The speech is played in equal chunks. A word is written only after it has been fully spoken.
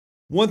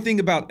One thing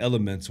about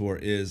Elementor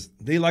is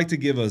they like to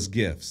give us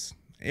gifts.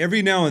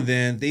 Every now and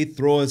then they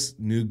throw us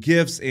new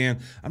gifts, and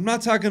I'm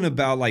not talking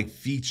about like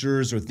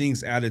features or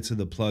things added to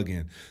the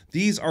plugin.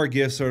 These are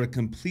gifts that are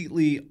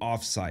completely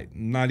offsite,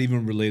 not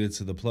even related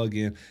to the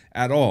plugin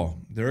at all.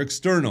 They're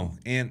external,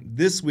 and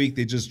this week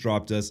they just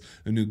dropped us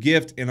a new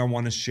gift, and I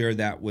want to share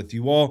that with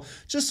you all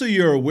just so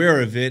you're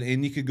aware of it,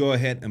 and you could go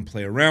ahead and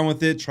play around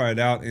with it, try it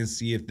out, and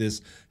see if this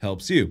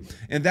helps you.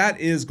 And that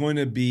is going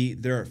to be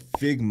their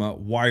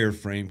Figma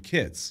wireframe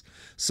kits.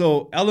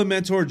 So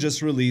Elementor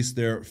just released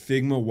their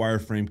Figma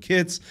wireframe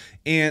kits,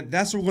 and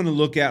that's what we're going to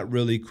look at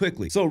really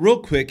quickly. So real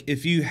quick,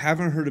 if you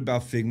haven't heard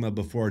about Figma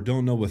before, or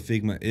don't know what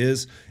Figma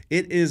is,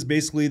 it is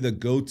basically the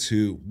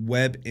go-to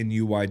web and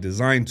UI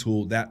design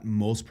tool that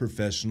most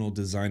professional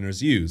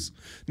designers use.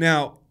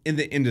 Now, in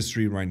the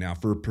industry right now,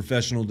 for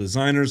professional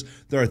designers,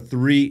 there are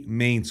three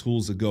main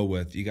tools to go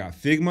with. You got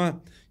Figma,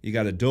 you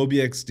got Adobe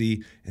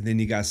XD, and then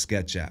you got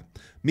Sketch app.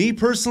 Me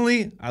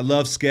personally, I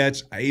love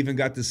Sketch. I even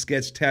got the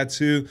Sketch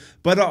tattoo,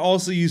 but I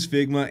also use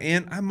Figma,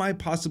 and I might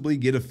possibly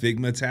get a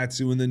Figma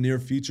tattoo in the near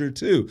future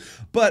too.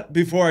 But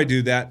before I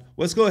do that,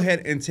 let's go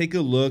ahead and take a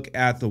look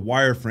at the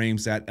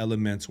wireframes that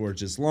Elementor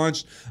just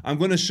launched. I'm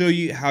going to show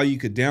you how you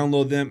could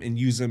download them and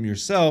use them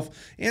yourself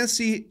and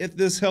see if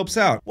this helps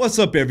out. What's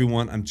up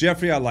everyone? I'm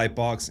Jeffrey at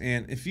Lytbox,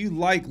 and if you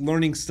like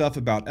learning stuff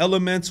about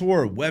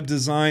Elementor, web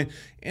design,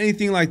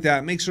 anything like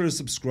that, make sure to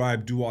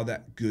subscribe, do all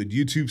that good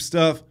YouTube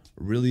stuff.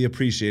 Really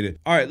appreciate it.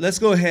 All right, let's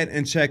go ahead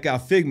and check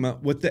out Figma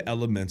with the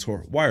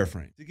Elementor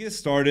wireframe. To get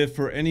started,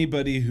 for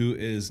anybody who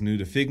is new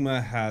to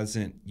Figma,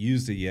 hasn't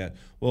used it yet,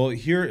 well,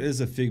 here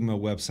is a Figma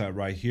website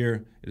right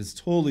here. It is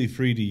totally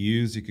free to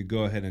use. You could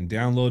go ahead and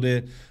download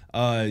it.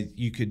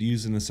 You could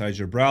use it inside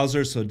your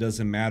browser, so it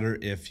doesn't matter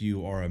if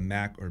you are a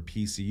Mac or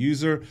PC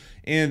user.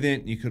 And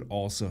then you could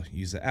also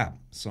use the app.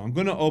 So I'm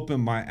going to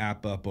open my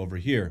app up over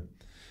here.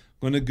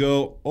 I'm going to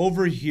go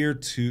over here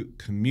to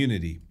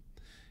Community.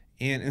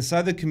 And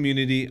inside the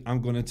community,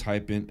 I'm going to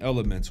type in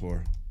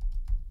Elementor.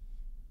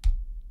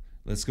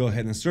 Let's go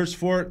ahead and search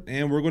for it.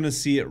 And we're going to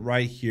see it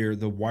right here,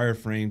 the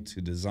wireframe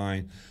to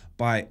design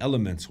by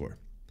Elementor.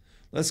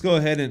 Let's go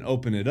ahead and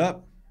open it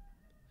up.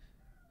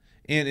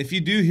 And if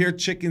you do hear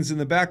chickens in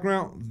the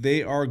background,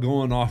 they are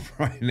going off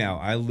right now.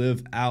 I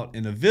live out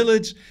in a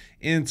village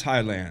in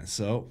Thailand.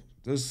 So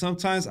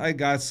sometimes I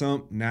got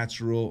some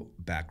natural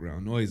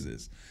background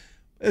noises.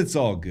 It's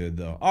all good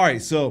though. All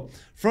right, so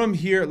from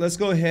here, let's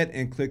go ahead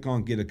and click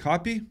on Get a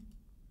Copy.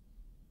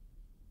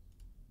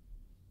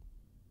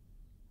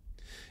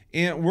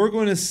 And we're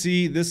going to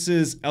see this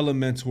is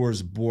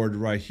Elementor's board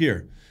right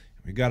here.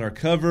 We got our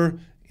cover,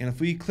 and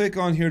if we click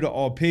on here to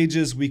all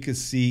pages, we can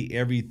see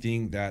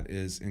everything that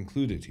is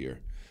included here.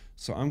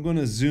 So I'm going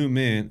to zoom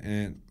in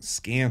and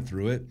scan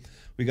through it.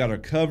 We got our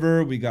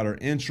cover, we got our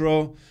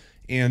intro.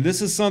 And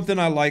this is something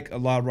I like a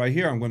lot right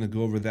here. I'm going to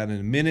go over that in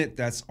a minute.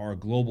 That's our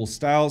global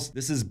styles.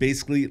 This is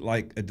basically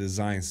like a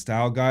design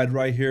style guide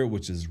right here,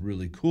 which is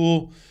really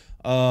cool.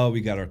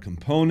 We got our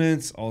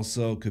components,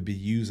 also could be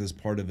used as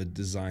part of a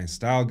design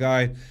style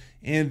guide.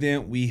 And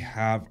then we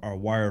have our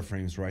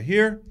wireframes right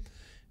here.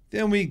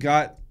 Then we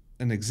got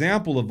an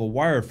example of a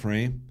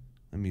wireframe.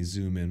 Let me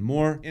zoom in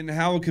more, and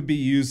how it could be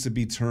used to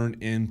be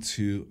turned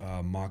into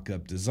a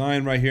mock-up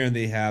design right here. And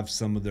they have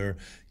some of their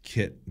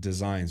kit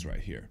designs right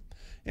here.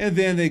 And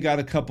then they got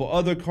a couple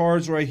other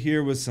cards right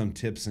here with some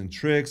tips and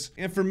tricks.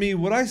 And for me,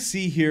 what I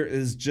see here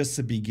is just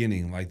the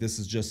beginning. Like this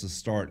is just a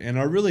start. And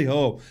I really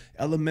hope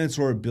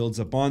Elementor builds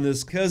up on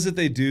this, because if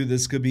they do,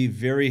 this could be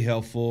very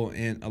helpful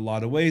in a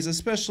lot of ways,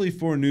 especially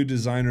for new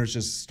designers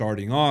just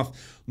starting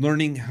off,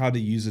 learning how to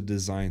use a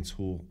design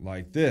tool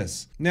like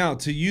this. Now,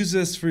 to use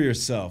this for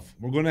yourself,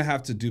 we're going to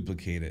have to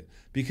duplicate it,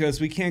 because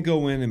we can't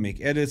go in and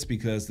make edits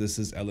because this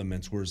is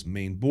Elementor's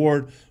main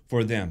board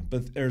for them.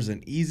 But there's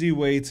an easy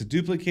way to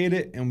duplicate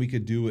it, and we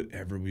could do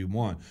whatever we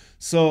want.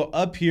 So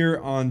up here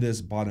on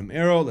this bottom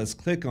arrow, let's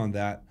click on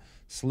that,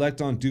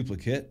 select on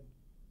duplicate.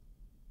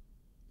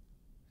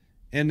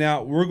 And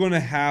now we're going to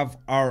have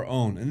our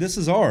own, and this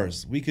is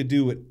ours. We could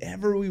do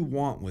whatever we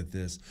want with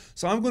this.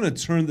 So I'm going to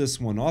turn this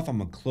one off. I'm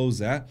going to close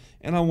that,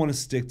 and I want to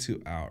stick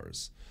to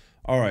ours.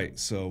 All right,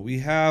 so we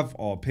have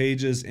all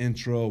pages,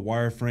 intro,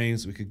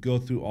 wireframes. We could go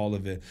through all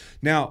of it.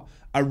 Now,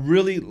 I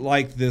really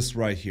like this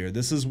right here.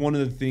 This is one of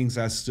the things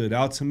that stood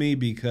out to me,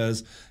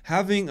 because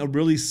having a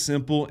really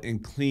simple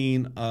and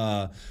clean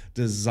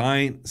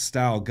design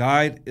style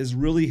guide is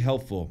really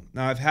helpful.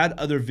 Now, I've had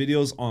other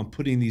videos on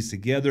putting these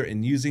together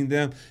and using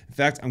them. In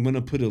fact, I'm going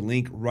to put a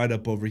link right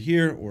up over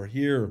here or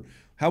here,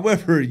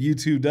 however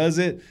YouTube does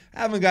it.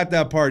 I haven't got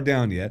that part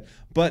down yet,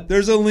 but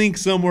there's a link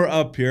somewhere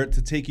up here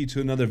to take you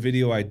to another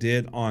video I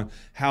did on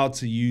how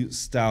to use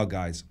style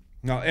guides.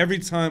 Now, every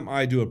time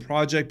I do a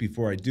project,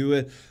 before I do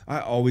it,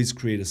 I always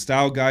create a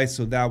style guide,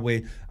 so that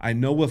way I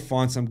know what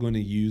fonts I'm going to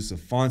use. The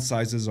font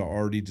sizes are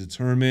already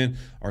determined,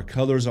 our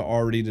colors are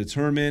already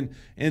determined,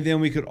 and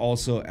then we could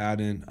also add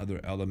in other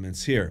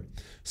elements here.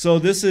 So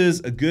this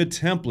is a good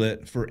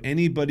template for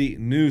anybody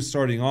new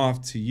starting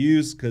off to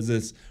use, because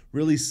it's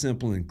really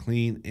simple and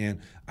clean. And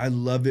I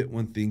love it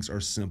when things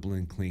are simple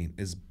and clean.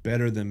 It's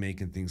better than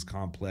making things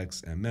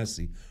complex and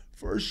messy,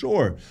 for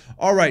sure.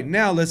 All right,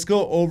 now let's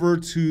go over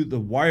to the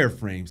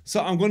wireframes.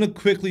 So I'm going to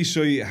quickly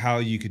show you how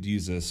you could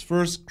use this.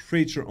 First,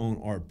 create your own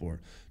artboard.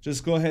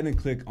 Just go ahead and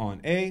click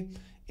on A,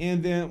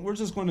 and then we're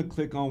just going to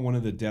click on one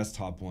of the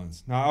desktop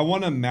ones. Now I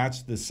want to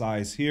match the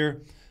size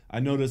here. I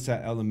noticed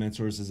that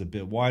Elementor's is a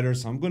bit wider,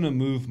 so I'm going to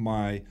move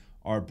my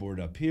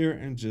artboard up here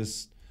and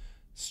just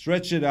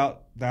stretch it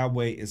out. That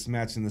way it's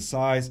matching the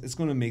size. It's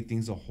going to make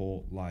things a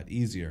whole lot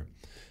easier.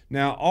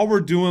 Now, all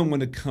we're doing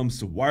when it comes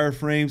to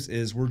wireframes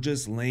is we're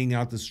just laying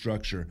out the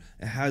structure.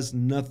 It has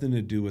nothing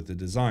to do with the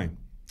design.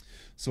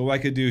 So what I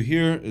could do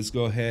here is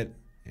go ahead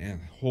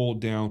and hold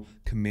down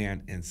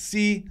Command and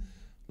C.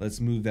 Let's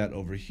move that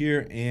over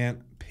here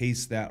and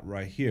paste that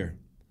right here.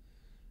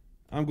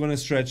 I'm going to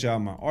stretch out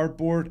my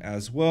artboard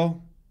as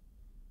well.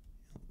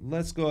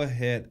 Let's go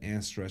ahead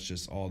and stretch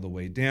this all the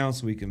way down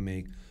so we can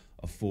make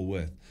a full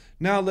width.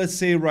 Now let's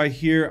say right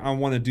here I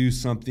want to do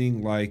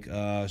something like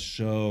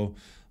show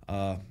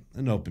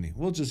an opening.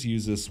 We'll just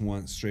use this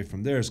one straight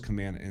from there as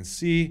Command and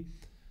C,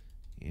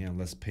 and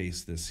let's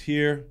paste this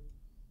here.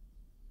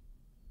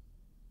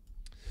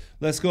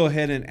 Let's go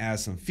ahead and add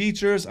some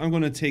features. I'm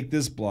going to take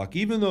this block,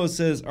 even though it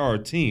says our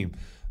team,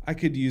 I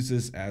could use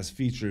this as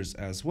features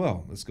as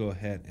well. Let's go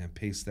ahead and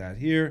paste that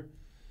here,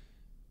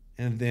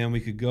 and then we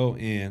could go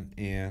in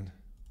and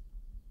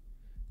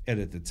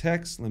edit the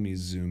text. Let me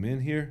zoom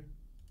in here.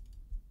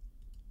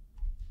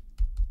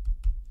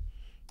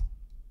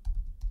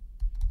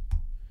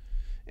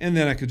 And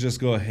then I could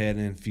just go ahead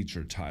and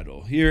feature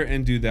title here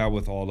and do that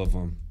with all of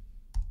them.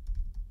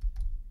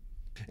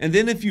 And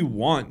then if you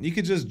want, you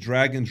could just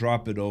drag and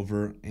drop it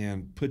over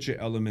and put your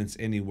elements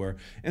anywhere.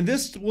 And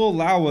this will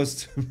allow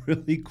us to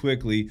really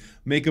quickly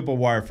make up a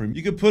wireframe.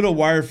 You could put a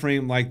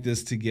wireframe like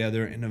this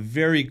together in a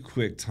very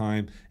quick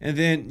time, and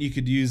then you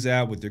could use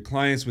that with your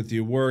clients, with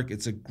your work.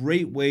 It's a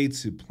great way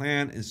to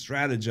plan and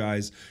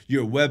strategize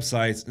your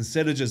websites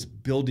instead of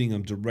just building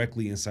them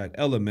directly inside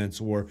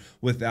Elementor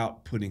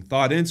without putting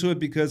thought into it,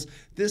 because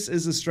this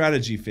is a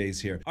strategy phase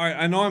here. All right,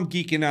 I know I'm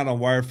geeking out on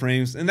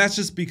wireframes, and that's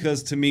just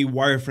because to me,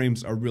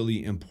 wireframes are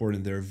really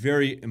important. They're a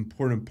very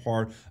important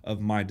part of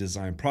my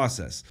design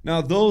process.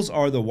 Now, those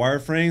are the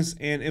wireframes,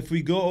 and if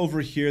we go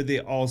over here, they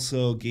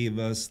also gave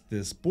us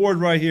this board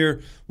right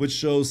here, which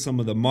shows some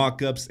of the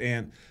mock-ups.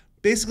 And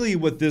basically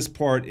what this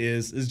part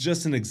is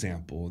just an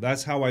example.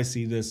 That's how I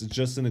see this. It's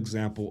just an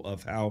example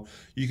of how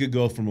you could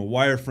go from a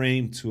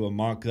wireframe to a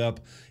mock-up.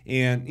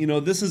 And you know,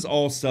 this is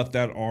all stuff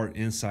that are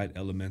inside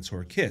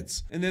Elementor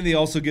kits. And then they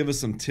also give us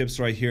some tips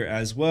right here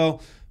as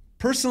well.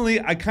 Personally,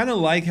 I kind of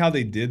like how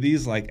they did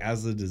these. Like,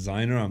 as a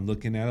designer, I'm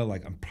looking at it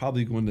like I'm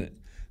probably going to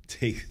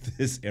take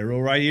this arrow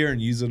right here and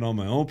use it on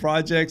my own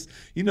projects.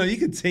 You know, you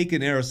could take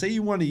an arrow, say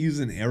you want to use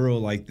an arrow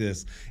like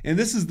this, and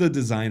this is the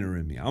designer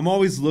in me. I'm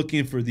always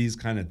looking for these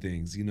kind of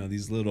things, you know,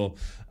 these little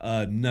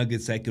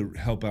nuggets that could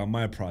help out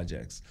my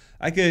projects.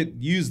 I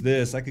could use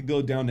this. I could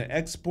go down to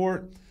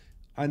export,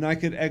 and I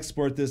could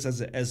export this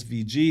as an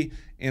SVG,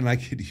 and I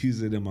could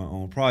use it in my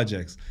own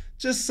projects.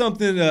 Just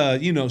something to,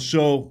 you know,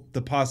 show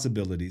the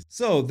possibilities.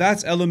 So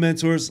that's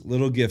Elementor's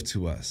little gift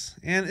to us.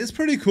 And it's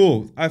pretty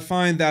cool. I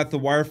find that the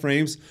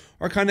wireframes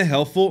are kind of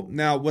helpful.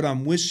 Now, what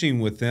I'm wishing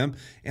with them,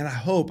 and I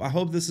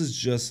hope this is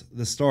just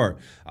the start.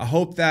 I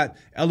hope that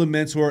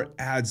Elementor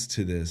adds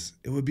to this.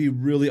 It would be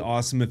really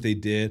awesome if they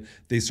did.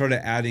 They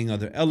started adding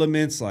other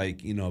elements,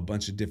 like, you know, a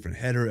bunch of different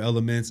header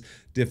elements,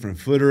 different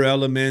footer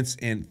elements,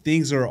 and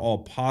things are all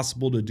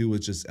possible to do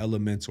with just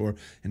Elementor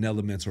and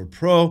Elementor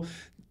Pro,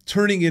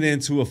 turning it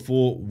into a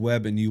full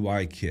web and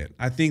UI kit.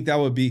 I think that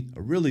would be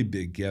a really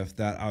big gift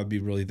that I would be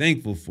really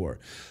thankful for.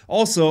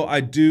 Also,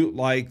 I do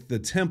like the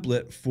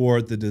template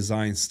for the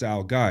design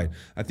style guide.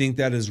 I think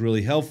that is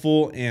really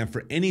helpful, and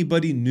for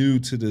anybody new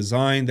to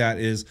design that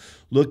is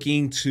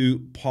looking to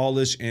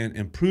polish and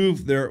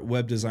improve their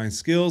web design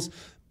skills,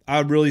 I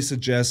would really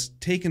suggest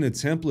taking a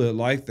template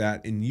like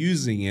that and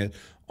using it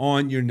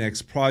on your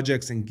next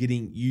projects and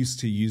getting used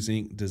to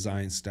using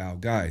design style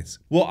guides.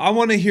 Well, I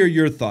want to hear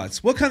your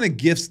thoughts. What kind of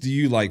gifts do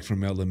you like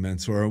from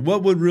Elementor?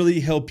 What would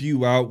really help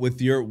you out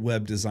with your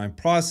web design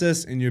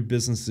process and your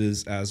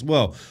businesses as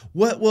well?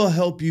 What will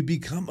help you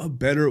become a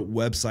better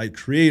website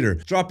creator?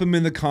 Drop them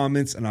in the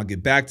comments and I'll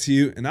get back to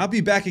you. And I'll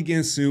be back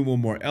again soon with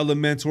more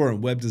Elementor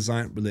and web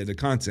design related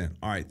content.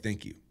 All right,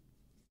 thank you.